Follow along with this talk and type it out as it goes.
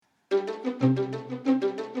The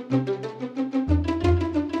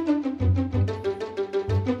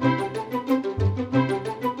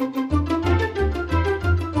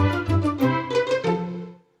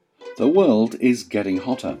world is getting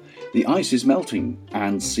hotter, the ice is melting,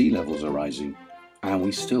 and sea levels are rising, and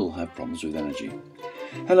we still have problems with energy.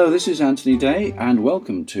 Hello, this is Anthony Day, and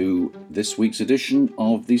welcome to this week's edition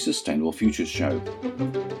of the Sustainable Futures Show.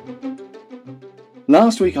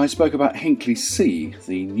 Last week I spoke about Hinkley C,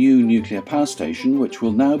 the new nuclear power station, which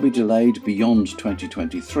will now be delayed beyond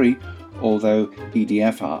 2023, although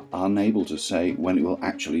EDF are unable to say when it will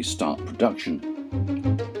actually start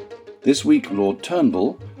production. This week, Lord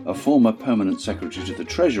Turnbull, a former permanent secretary to the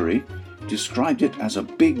Treasury, described it as a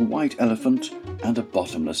big white elephant and a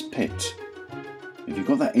bottomless pit. Have you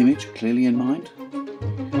got that image clearly in mind?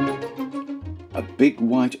 A big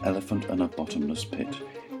white elephant and a bottomless pit.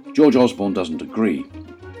 George Osborne doesn't agree.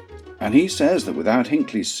 And he says that without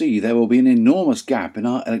Hinkley C there will be an enormous gap in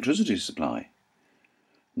our electricity supply.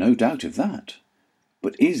 No doubt of that.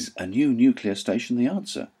 But is a new nuclear station the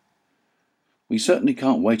answer? We certainly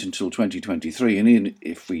can't wait until 2023, and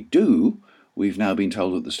if we do, we've now been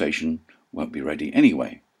told that the station won't be ready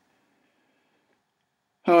anyway.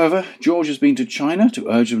 However, George has been to China to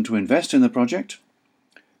urge them to invest in the project.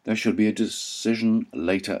 There should be a decision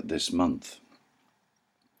later this month.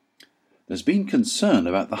 There's been concern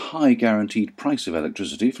about the high guaranteed price of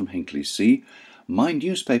electricity from Hinkley C. My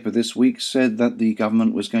newspaper this week said that the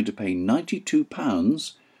government was going to pay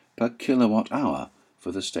 £92 per kilowatt hour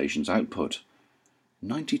for the station's output.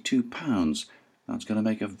 £92. That's going to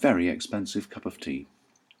make a very expensive cup of tea.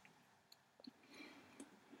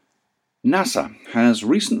 NASA has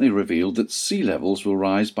recently revealed that sea levels will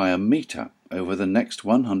rise by a metre over the next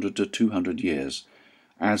 100 to 200 years,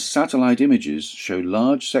 as satellite images show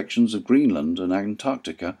large sections of Greenland and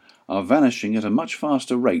Antarctica are vanishing at a much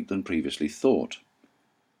faster rate than previously thought.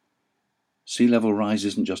 Sea level rise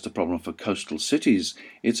isn't just a problem for coastal cities,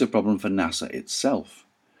 it's a problem for NASA itself.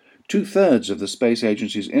 2/3 of the Space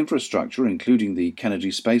Agency's infrastructure, including the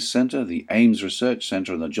Kennedy Space Center, the Ames Research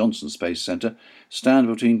Center and the Johnson Space Center, stand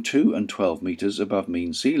between 2 and 12 meters above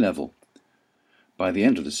mean sea level. By the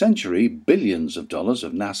end of the century, billions of dollars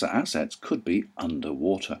of NASA assets could be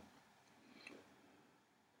underwater.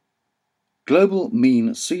 Global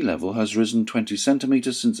mean sea level has risen 20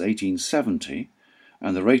 centimeters since 1870,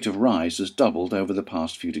 and the rate of rise has doubled over the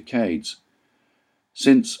past few decades.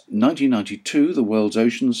 Since 1992, the world's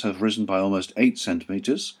oceans have risen by almost 8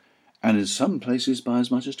 centimetres, and in some places by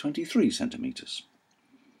as much as 23 centimetres.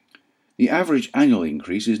 The average annual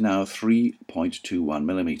increase is now 3.21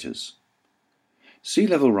 millimetres. Sea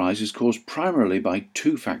level rise is caused primarily by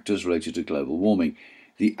two factors related to global warming: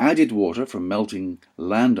 the added water from melting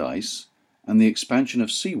land ice and the expansion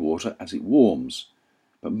of seawater as it warms.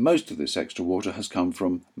 But most of this extra water has come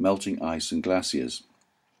from melting ice and glaciers.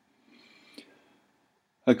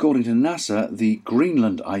 According to NASA, the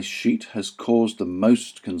Greenland ice sheet has caused the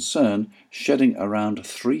most concern, shedding around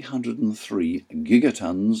 303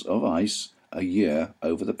 gigatons of ice a year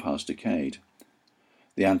over the past decade.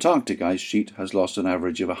 The Antarctic ice sheet has lost an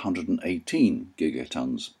average of 118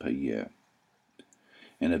 gigatons per year.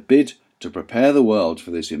 In a bid to prepare the world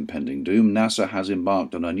for this impending doom, NASA has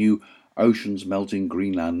embarked on a new Oceans Melting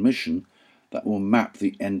Greenland mission that will map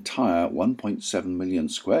the entire 1.7 million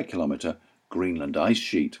square kilometre Greenland ice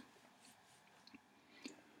sheet.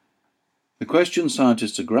 The question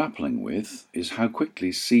scientists are grappling with is how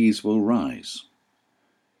quickly seas will rise.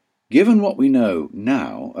 Given what we know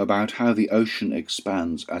now about how the ocean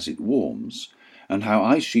expands as it warms, and how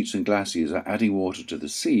ice sheets and glaciers are adding water to the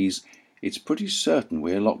seas, it's pretty certain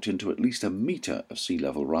we're locked into at least a metre of sea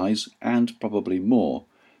level rise, and probably more,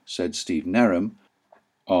 said Steve Nerham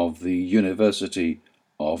of the University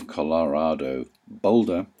of Colorado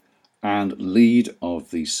Boulder, and lead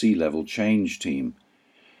of the sea level change team.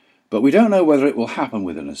 But we don't know whether it will happen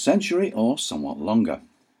within a century or somewhat longer.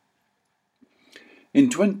 In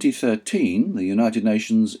 2013, the United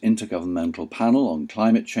Nations Intergovernmental Panel on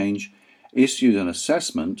Climate Change issued an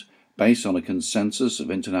assessment based on a consensus of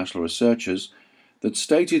international researchers that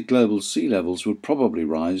stated global sea levels would probably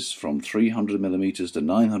rise from 300 millimeters to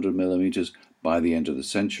 900 millimeters by the end of the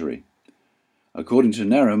century. According to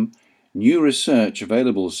Nerham, new research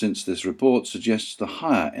available since this report suggests the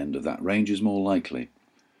higher end of that range is more likely,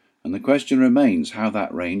 and the question remains how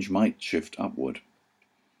that range might shift upward.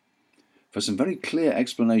 For some very clear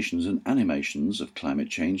explanations and animations of climate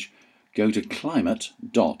change, go to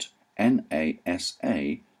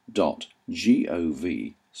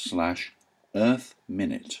climate.nasa.gov/Earth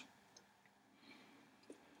Minute.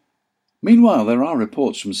 Meanwhile, there are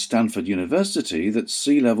reports from Stanford University that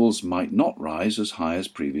sea levels might not rise as high as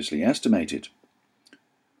previously estimated.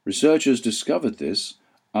 Researchers discovered this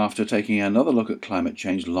after taking another look at climate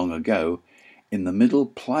change long ago in the Middle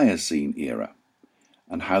Pliocene era,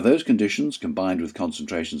 and how those conditions combined with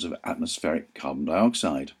concentrations of atmospheric carbon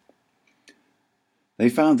dioxide. They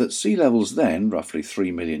found that sea levels then, roughly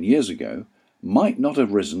 3 million years ago, might not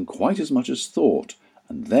have risen quite as much as thought,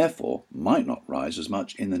 and therefore might not rise as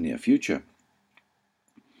much in the near future.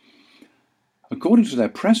 According to their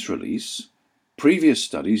press release, previous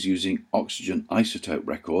studies using oxygen isotope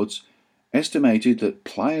records estimated that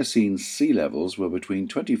Pliocene sea levels were between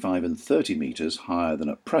 25 and 30 metres higher than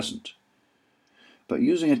at present. But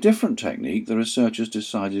using a different technique, the researchers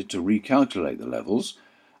decided to recalculate the levels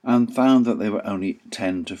and found that they were only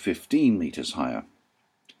 10 to 15 metres higher.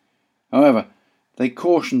 However, they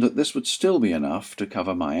cautioned that this would still be enough to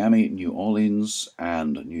cover Miami, New Orleans,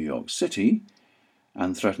 and New York City,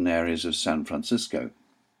 and threaten areas of San Francisco.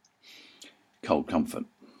 Cold comfort.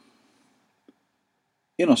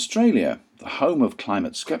 In Australia, the home of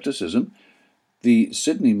climate scepticism, the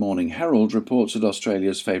Sydney Morning Herald reports that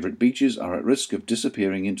Australia's favourite beaches are at risk of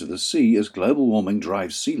disappearing into the sea as global warming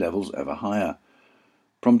drives sea levels ever higher,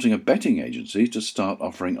 prompting a betting agency to start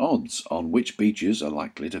offering odds on which beaches are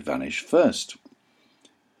likely to vanish first.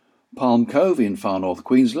 Palm Cove in far north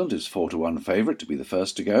Queensland is 4-1 favourite to be the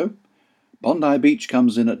first to go. Bondi Beach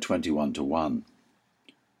comes in at 21-1.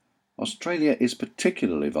 Australia is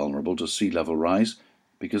particularly vulnerable to sea level rise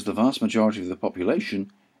because the vast majority of the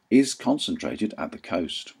population is concentrated at the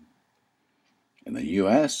coast. In the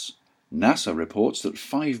US, NASA reports that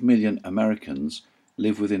 5 million Americans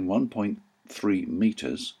live within 1.3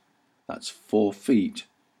 metres, that's 4 feet,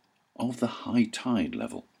 of the high tide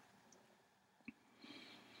level.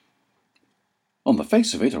 On the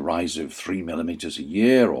face of it, a rise of 3 millimetres a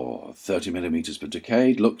year or 30 millimetres per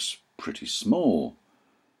decade looks pretty small.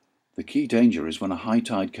 The key danger is when a high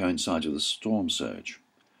tide coincides with a storm surge.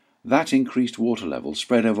 That increased water level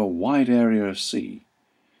spread over a wide area of sea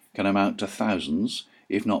can amount to thousands,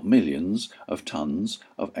 if not millions, of tons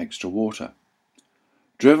of extra water.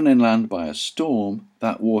 Driven inland by a storm,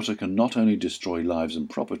 that water can not only destroy lives and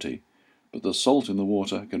property, but the salt in the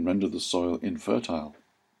water can render the soil infertile,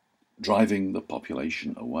 driving the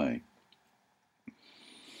population away.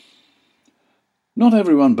 Not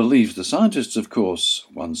everyone believes the scientists, of course.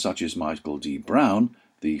 One such is Michael D. Brown,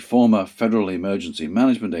 the former Federal Emergency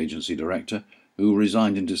Management Agency director who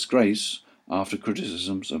resigned in disgrace after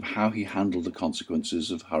criticisms of how he handled the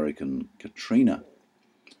consequences of Hurricane Katrina.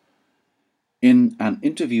 In an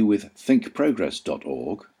interview with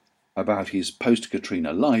thinkprogress.org about his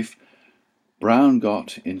post-Katrina life, Brown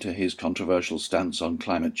got into his controversial stance on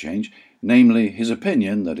climate change, namely his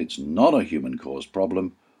opinion that it's not a human-caused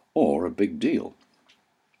problem or a big deal.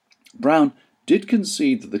 Brown did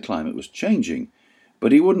concede that the climate was changing,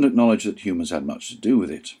 but he wouldn't acknowledge that humans had much to do with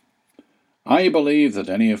it. "I believe that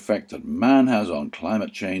any effect that man has on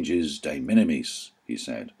climate change is de minimis," he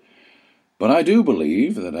said. "But I do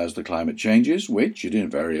believe that as the climate changes, which it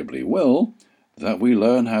invariably will, that we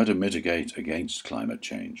learn how to mitigate against climate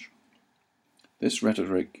change." This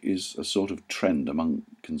rhetoric is a sort of trend among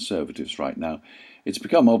conservatives right now. It's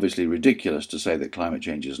become obviously ridiculous to say that climate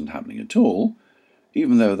change isn't happening at all,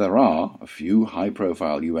 even though there are a few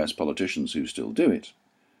high-profile US politicians who still do it.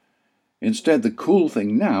 Instead, the cool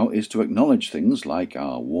thing now is to acknowledge things like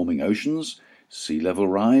our warming oceans, sea level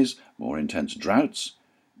rise, more intense droughts,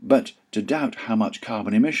 but to doubt how much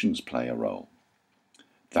carbon emissions play a role.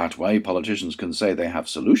 That way, politicians can say they have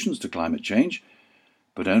solutions to climate change,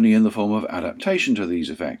 but only in the form of adaptation to these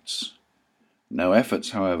effects. No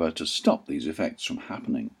efforts, however, to stop these effects from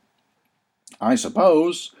happening. I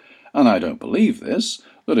suppose, and I don't believe this,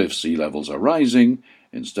 that if sea levels are rising,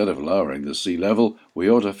 instead of lowering the sea level, we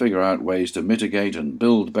ought to figure out ways to mitigate and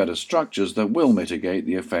build better structures that will mitigate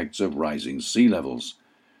the effects of rising sea levels,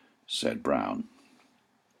 said Brown.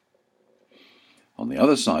 On the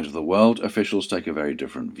other side of the world, officials take a very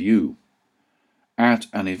different view. At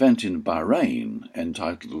an event in Bahrain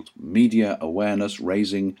entitled Media Awareness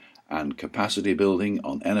Raising and Capacity Building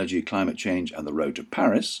on Energy, Climate Change and the Road to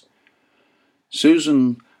Paris,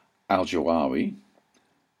 Susan Al-Jawawi,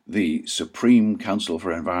 the Supreme Council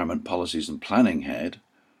for Environment Policies and Planning head,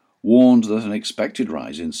 warned that an expected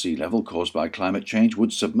rise in sea level caused by climate change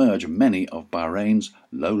would submerge many of Bahrain's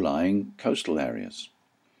low-lying coastal areas.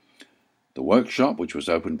 The workshop, which was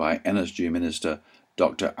opened by Energy Minister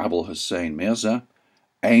Dr. Abul Hussein Mirza,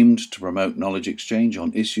 aimed to promote knowledge exchange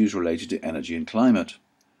on issues related to energy and climate.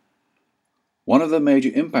 One of the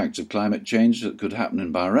major impacts of climate change that could happen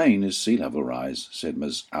in Bahrain is sea level rise, said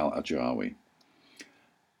Ms. Al-Ajawi.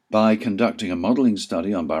 By conducting a modelling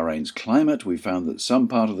study on Bahrain's climate, we found that some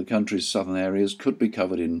part of the country's southern areas could be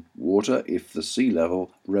covered in water if the sea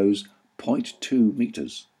level rose 0.2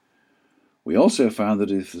 metres. We also found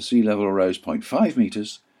that if the sea level rose 0.5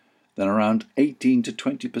 metres, then around 18 to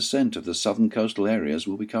 20% of the southern coastal areas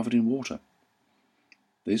will be covered in water.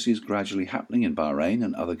 This is gradually happening in Bahrain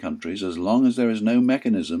and other countries as long as there is no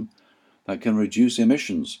mechanism that can reduce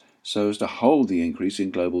emissions so as to hold the increase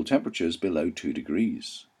in global temperatures below 2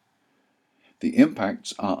 degrees. The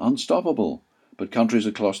impacts are unstoppable, but countries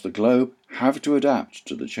across the globe have to adapt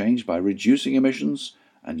to the change by reducing emissions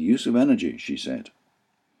and use of energy, she said.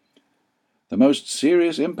 The most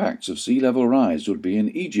serious impacts of sea level rise would be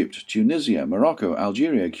in Egypt, Tunisia, Morocco,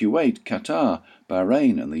 Algeria, Kuwait, Qatar,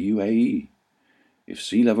 Bahrain and the UAE. If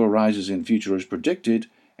sea level rises in future as predicted,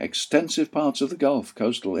 extensive parts of the Gulf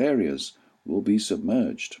coastal areas will be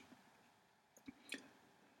submerged.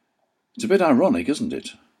 It's a bit ironic, isn't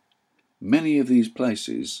it? Many of these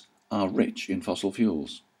places are rich in fossil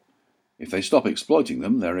fuels. If they stop exploiting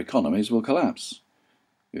them, their economies will collapse.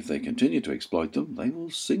 If they continue to exploit them, they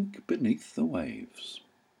will sink beneath the waves.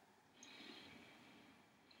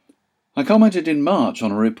 I commented in March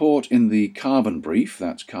on a report in the Carbon Brief,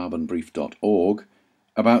 that's carbonbrief.org,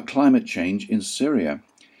 about climate change in Syria.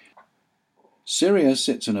 Syria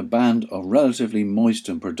sits in a band of relatively moist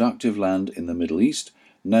and productive land in the Middle East,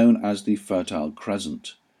 known as the Fertile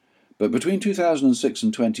Crescent. But between 2006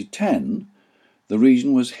 and 2010, the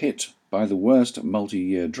region was hit by the worst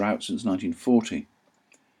multi-year drought since 1940.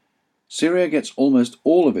 Syria gets almost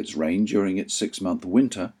all of its rain during its 6-month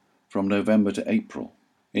winter, from November to April.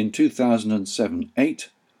 In 2007-8,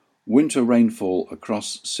 winter rainfall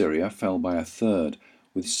across Syria fell by a third,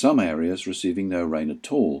 with some areas receiving no rain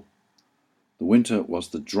at all. The winter was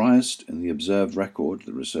the driest in the observed record,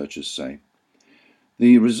 the researchers say.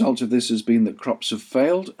 The result of this has been that crops have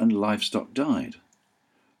failed and livestock died.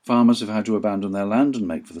 Farmers have had to abandon their land and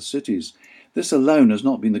make for the cities. This alone has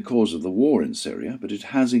not been the cause of the war in Syria, but it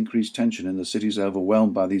has increased tension in the cities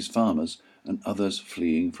overwhelmed by these farmers and others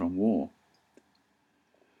fleeing from war.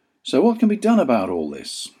 So what can be done about all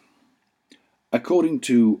this? According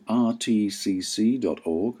to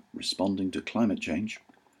rtcc.org, Responding to Climate Change,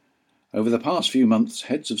 over the past few months,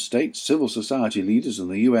 heads of state, civil society leaders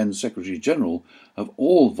and the UN Secretary-General have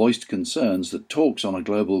all voiced concerns that talks on a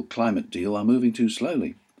global climate deal are moving too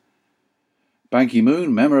slowly. Ban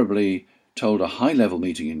Ki-moon memorably told a high-level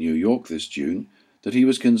meeting in New York this June that he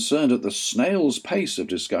was concerned at the snail's pace of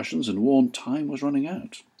discussions and warned time was running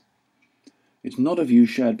out. It's not a view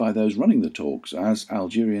shared by those running the talks, as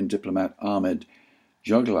Algerian diplomat Ahmed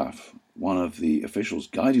Joglaf, one of the officials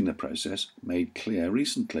guiding the process, made clear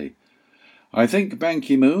recently. I think Ban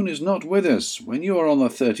Ki-moon is not with us. When you are on the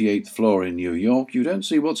 38th floor in New York, you don't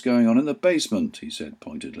see what's going on in the basement, he said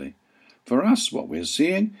pointedly. For us, what we're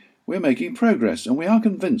seeing, we're making progress, and we are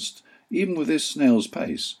convinced, even with this snail's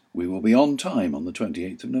pace, we will be on time on the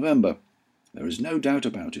 28th of November. There is no doubt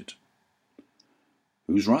about it.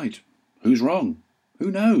 Who's right? Who's wrong?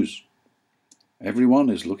 Who knows? Everyone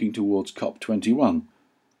is looking towards COP21,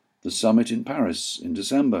 the summit in Paris in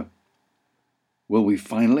December. Will we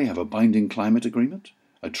finally have a binding climate agreement,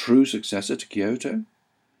 a true successor to Kyoto?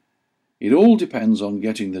 It all depends on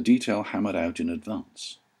getting the detail hammered out in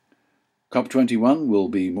advance. COP21 will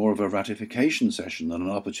be more of a ratification session than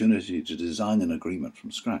an opportunity to design an agreement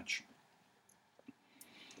from scratch.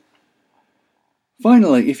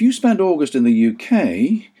 Finally, if you spend August in the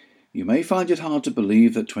UK, you may find it hard to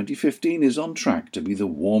believe that 2015 is on track to be the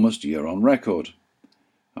warmest year on record.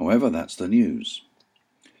 However, that's the news.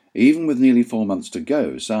 Even with nearly 4 months to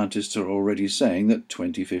go, scientists are already saying that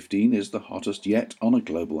 2015 is the hottest yet on a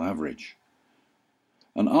global average.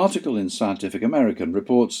 An article in Scientific American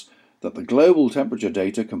reports that the global temperature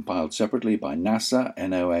data compiled separately by NASA,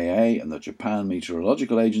 NOAA and the Japan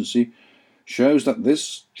Meteorological Agency shows that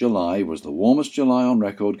this July was the warmest July on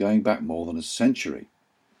record going back more than a century.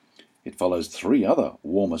 It follows 3 other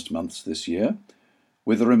warmest months this year,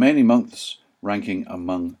 with the remaining months ranking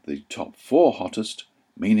among the top 4 hottest,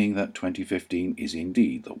 meaning that 2015 is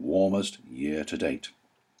indeed the warmest year to date.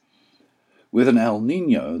 With an El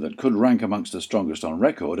Niño that could rank amongst the strongest on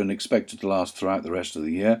record and expected to last throughout the rest of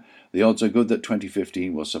the year, the odds are good that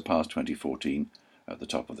 2015 will surpass 2014 at the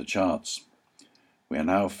top of the charts. We are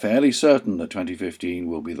now fairly certain that 2015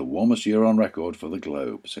 will be the warmest year on record for the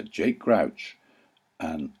globe, said Jake Crouch,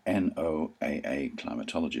 an NOAA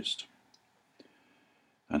climatologist.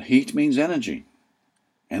 And heat means energy.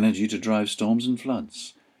 Energy to drive storms and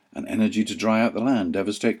floods, and energy to dry out the land,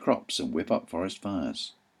 devastate crops, and whip up forest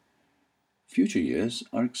fires. Future years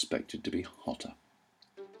are expected to be hotter.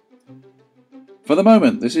 For the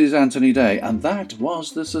moment, this is Anthony Day, and that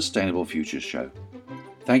was the Sustainable Futures Show.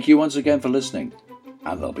 Thank you once again for listening,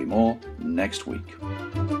 and there'll be more next week.